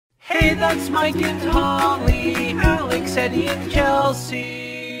Hey, that's Mike and Holly, Alex, Eddie, and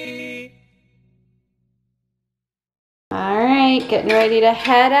Chelsea. Alright, getting ready to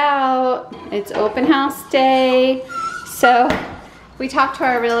head out. It's open house day. So, we talked to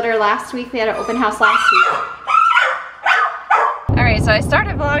our realtor last week. We had an open house last week. Alright, so I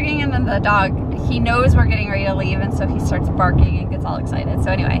started vlogging and then the dog, he knows we're getting ready to leave and so he starts barking and gets all excited.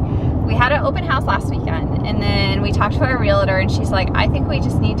 So anyway, we had an open house last weekend and then we talked to our realtor and she's like, I think we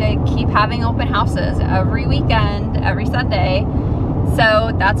just need to keep having open houses every weekend, every Sunday.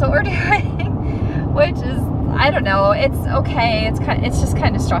 So that's what we're doing, which is, I don't know, it's okay. It's just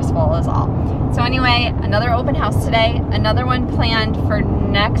kind of stressful is all. So anyway, another open house today, another one planned for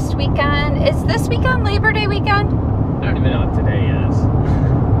next weekend. Is this weekend Labor Day weekend? I don't even know what today is.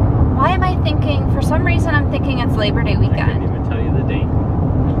 Why am I thinking, for some reason I'm thinking it's Labor Day weekend. I can't even tell you the date.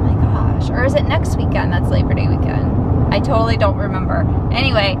 Oh my gosh, or is it next weekend that's Labor Day weekend? I totally don't remember.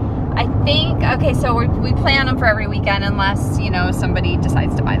 Anyway, I think, okay, so we plan them for every weekend unless, you know, somebody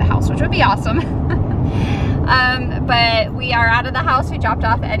decides to buy the house, which would be awesome. But we are out of the house. We dropped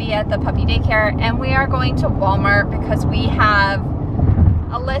off Eddie at the puppy daycare and we are going to Walmart because we have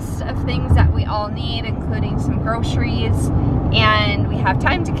a list of things that we all need, including some groceries, and we have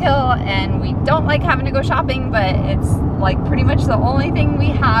time to kill and we don't like having to go shopping, but it's like pretty much the only thing we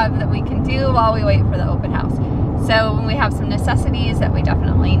have that we can do while we wait for the open house. So we have some necessities that we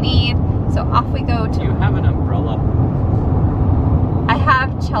definitely need. So off we go to... Do you have an umbrella? I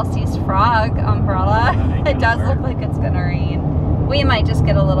have Chelsea's frog umbrella. It does look like it's gonna rain. We might just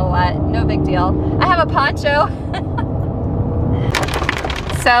get a little wet, no big deal. I have a poncho.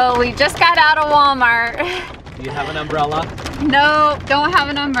 So we just got out of Walmart. Do you have an umbrella? No, don't have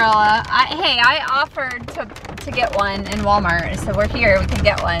an umbrella. Hey, I offered to get one in Walmart, so we're here, we can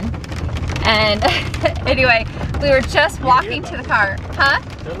get one. And anyway, we were just walking to the car. Huh?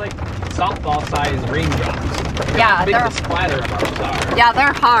 They're like softball-sized raindrops. Yeah, they're the splatter of ours are. Yeah,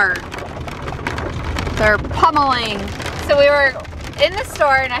 they're hard. They're pummeling. So we were in the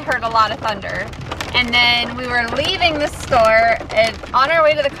store and I heard a lot of thunder. And then we were leaving the store and on our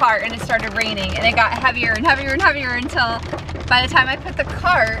way to the cart and it started raining and it got heavier and heavier and heavier until by the time I put the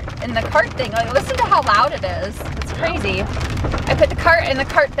cart in the cart thing, like listen to how loud it is. It's crazy. I put the cart in the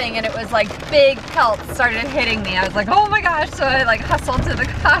cart thing and it was like big pelts started hitting me. I was like, oh my gosh, so I like hustled to the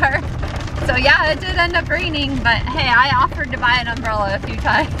car. So yeah, it did end up raining, but hey, I offered to buy an umbrella a few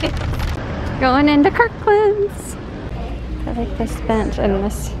times. Going into Kirkland's. I like this bench and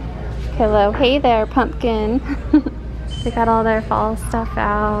this pillow. Hey there, pumpkin. They got all their fall stuff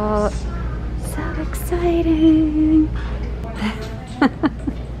out. So exciting.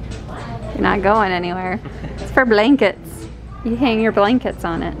 You're not going anywhere. It's for blankets. You hang your blankets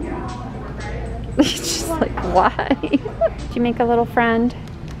on it. It's just like, why? Did you make a little friend?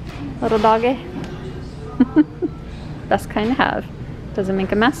 Little doggy? Best kind to have. Doesn't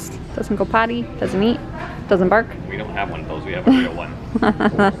make a mess, doesn't go potty, doesn't eat, doesn't bark. We don't have one of those, we have a real one.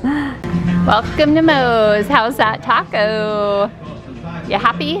 Welcome to Moe's. How's that taco? You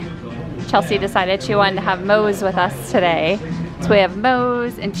happy? Chelsea decided she wanted to have Moe's with us today. So we have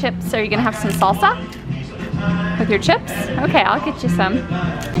Moe's and chips. Are you gonna have some salsa with your chips? Okay, I'll get you some.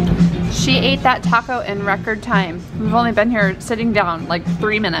 She ate that taco in record time. We've only been here sitting down like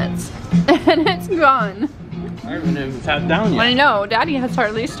 3 minutes and it's gone. I haven't even sat down yet. I know, Daddy has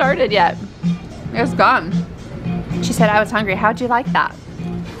hardly started yet. It's gone. She said, I was hungry. How'd you like that?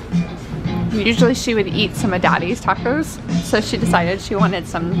 Usually she would eat some of Daddy's tacos, so she decided she wanted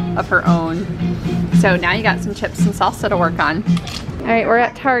some of her own. So now you got some chips and salsa to work on. All right, we're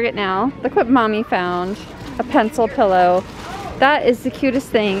at Target now. Look what Mommy found, a pencil pillow. That is the cutest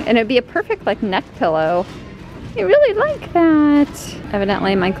thing, and it'd be a perfect like neck pillow. I really like that.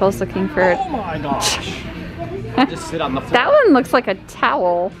 Evidently Michael's looking for it. Oh my gosh. Just sit on the floor. That one looks like a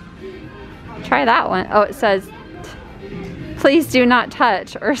towel. Try that one. Oh, it says, please do not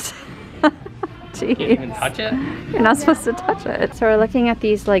touch, or jeez. You can't even touch it? You're not supposed to touch it. So we're looking at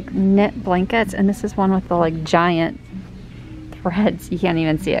these like knit blankets, and this is one with the like giant threads. You can't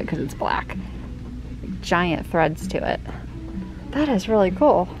even see it because it's black. Giant threads to it. That is really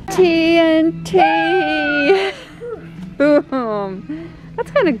cool. TNT! Boom!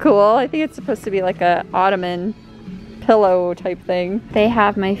 That's kind of cool. I think it's supposed to be like a ottoman pillow type thing. They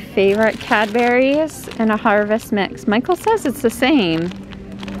have my favorite Cadbury's and a Harvest mix. Michael says it's the same.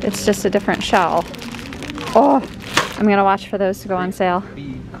 It's just a different shell. Oh, I'm gonna watch for those to go on sale.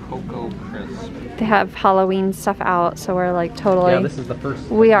 Cocoa Crisp. They have Halloween stuff out, so we're like totally. Yeah, this is the first.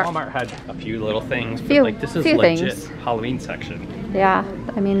 We are. Walmart had a few little things, but like this is legit things. Halloween section. Yeah,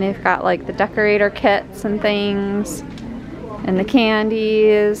 I mean they've got like the decorator kits and things, and the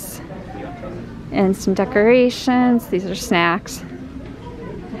candies. And some decorations. These are snacks.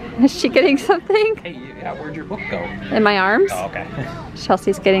 Is she getting something? Hey, yeah, where'd your book go? In my arms. Oh, okay.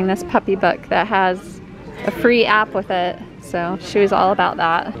 Chelsea's getting this puppy book that has a free app with it. So she was all about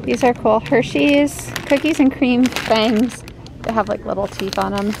that. These are cool. Hershey's cookies and cream fangs. They have like little teeth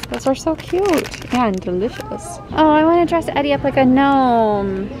on them. Those are so cute and delicious. Oh, I want to dress Eddie up like a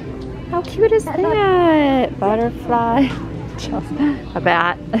gnome. How cute is that? Butterfly. A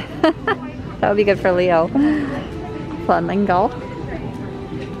bat. That would be good for Leo. Flamingo.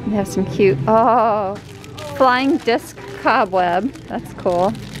 They have some cute, oh, flying disc cobweb. That's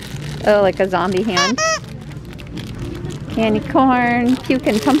cool. Oh, like a zombie hand. Candy corn,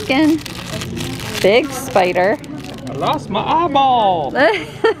 pumpkin pumpkin. Big spider. I lost my eyeball.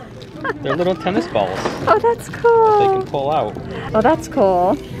 They're little tennis balls. Oh, that's cool. They can pull out. Oh, that's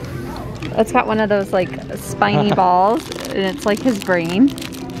cool. It's got one of those like spiny balls, and it's like his brain.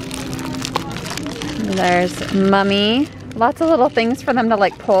 And there's Mummy. Lots of little things for them to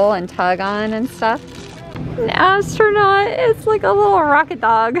like pull and tug on and stuff. An astronaut. It's like a little rocket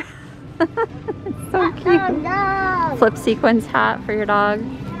dog. It's so cute. Flip sequins hat for your dog.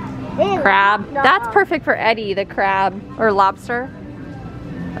 Crab. That's perfect for Eddie, the crab. Or lobster.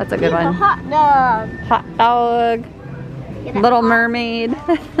 That's a good one. Hot dog. Hot dog. Little Mermaid.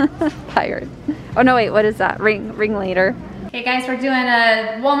 Pirate. Oh no, wait, what is that? Ringleader. Okay guys, we're doing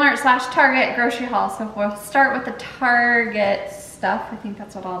a Walmart/Target grocery haul. So we'll start with the Target stuff. I think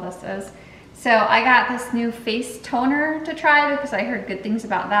that's what all this is. So I got this new face toner to try because I heard good things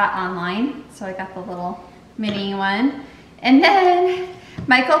about that online. So I got the little mini one. And then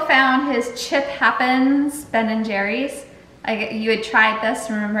Michael found his Chip Happens Ben & Jerry's. You had tried this.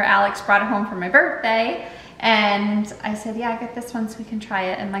 Remember Alex brought it home for my birthday. And I said, yeah, get this one so we can try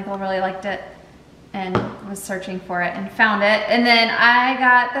it. And Michael really liked it and was searching for it and found it. And then I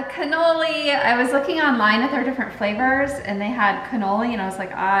got the cannoli. I was looking online at their different flavors and they had cannoli and I was like,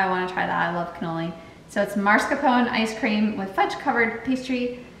 oh, I want to try that. I love cannoli. So it's mascarpone ice cream with fudge covered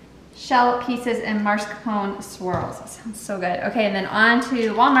pastry, shell pieces, and mascarpone swirls. That sounds so good. Okay, and then on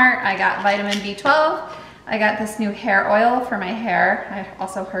to Walmart. I got vitamin B12. I got this new hair oil for my hair. I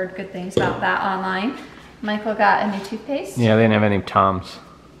also heard good things about that online. Michael got a new toothpaste. Yeah, they didn't have any Toms.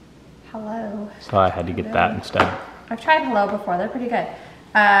 Hello. So I had to get that instead. I've tried Hello before, they're pretty good.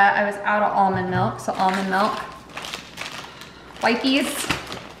 I was out of almond milk, so almond milk. Wipes.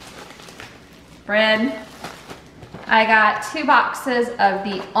 Bread. I got 2 boxes of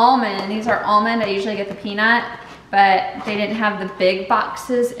the almond. These are almond, I usually get the peanut, but they didn't have the big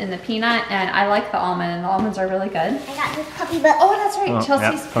boxes in the peanut, and I like the almond. The almonds are really good. I got this puppy book. Oh, that's right, Oh,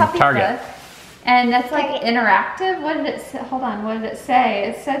 Chelsea's yeah, from puppy Target. book. And that's like interactive. What did it say? Hold on, what did it say?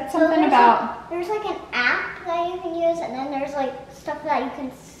 It said something about... There's like an app that you can use, and then there's like stuff that you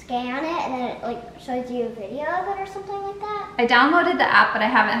can scan it, and then it like shows you a video of it or something like that. I downloaded the app, but I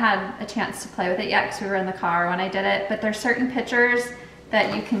haven't had a chance to play with it yet because we were in the car when I did it. But there's certain pictures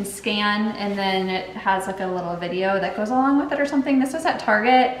that you can scan, and then it has like a little video that goes along with it or something. This was at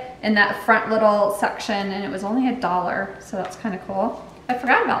Target in that front little section, and it was only $1, so that's kind of cool. I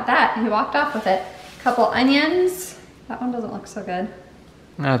forgot about that. He walked off with it. A couple onions. That one doesn't look so good.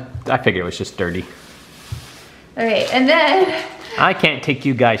 I figured it was just dirty. All right, and then... I can't take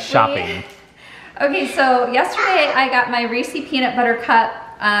you guys shopping. Okay, so yesterday I got my Reese Peanut Butter Cup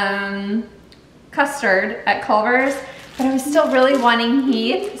custard at Culver's, but I was still really wanting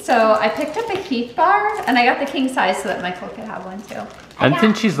Heath, so I picked up a Heath bar, and I got the king size so that Michael could have one too. And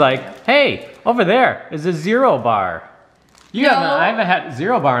then she's like, hey, over there is a Zero bar. I haven't had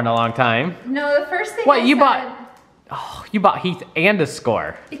Zero bar in a long time. No, the first thing What, you bought Heath and a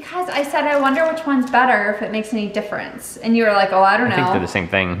Score. Because I said, I wonder which one's better, if it makes any difference. And you were like, oh, I don't know. I think they're the same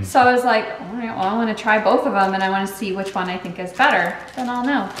thing. So I was like, all right, well, I want to try both of them, and I want to see which one I think is better. Then I'll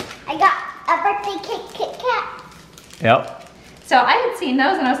know. I got a birthday cake Kit Kat. Yep. So I had seen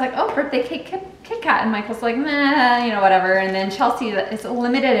those, and I was like, oh, birthday cake Kit Kat. And Michael's like, meh, you know, whatever. And then Chelsea, it's a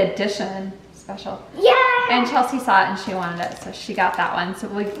limited edition special. Yeah! And Chelsea saw it, and she wanted it, so she got that one. So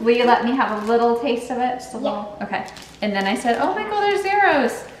will you let me have a little taste of it? Just a little? Okay. And then I said, oh, Michael, there's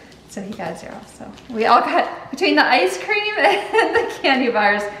Zeros. So he got Zero. So we all got, between the ice cream and the candy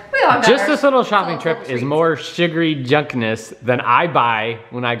bars, we all got Just our this little shopping trip is treats. more sugary junkness than I buy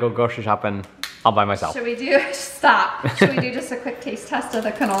when I go grocery shopping all by myself. Should we do, stop. Should we do just a quick taste test of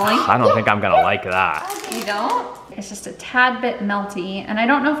the cannoli? I don't think I'm gonna like that. You don't? It's just a tad bit melty, and I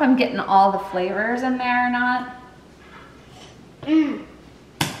don't know if I'm getting all the flavors in there or not.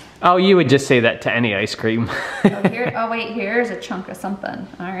 Oh, you would just say that to any ice cream. Oh wait, here's a chunk of something.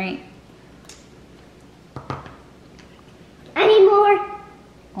 All right. I need more.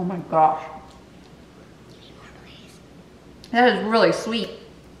 Oh my gosh. That is really sweet.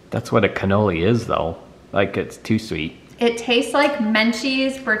 That's what a cannoli is though. Like it's too sweet. It tastes like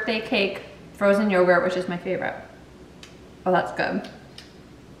Menchie's birthday cake frozen yogurt, which is my favorite. Oh, that's good.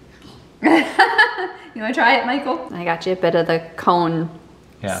 You wanna try it, Michael? I got you a bit of the cone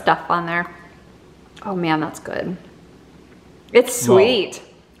stuff on there. Oh man, that's good. It's sweet. Whoa.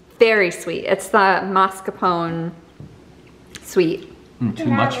 Very sweet. It's the mascarpone sweet.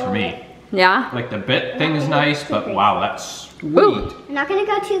 Too much for me. Yeah? Like the bit thing is nice, but wow, that's sweet. Ooh. I'm not gonna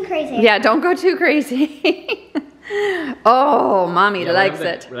go too crazy. Yeah, don't go too crazy. Oh, mommy likes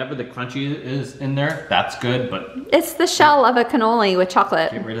it. Whatever the crunchy is in there, that's good, but... It's the shell of a cannoli with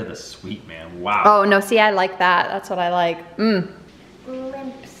chocolate. Get rid of the sweet, man. Wow. Oh, no, see, I like that. That's what I like.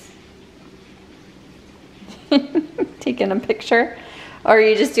 Limps. Taking a picture? Or are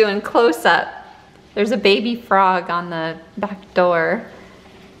you just doing close-up? There's a baby frog on the back door.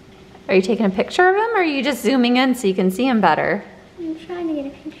 Are you taking a picture of him, or are you just zooming in so you can see him better? I'm trying to get a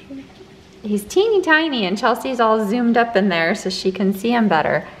picture. He's teeny tiny, and Chelsea's all zoomed up in there so she can see him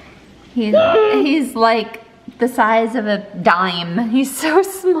better. He's like the size of a dime. He's so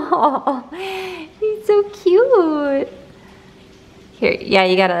small. He's so cute. Here, yeah,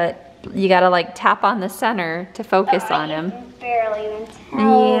 you gotta like tap on the center to focus on him. Barely even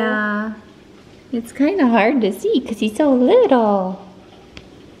tell. Yeah, it's kind of hard to see because he's so little.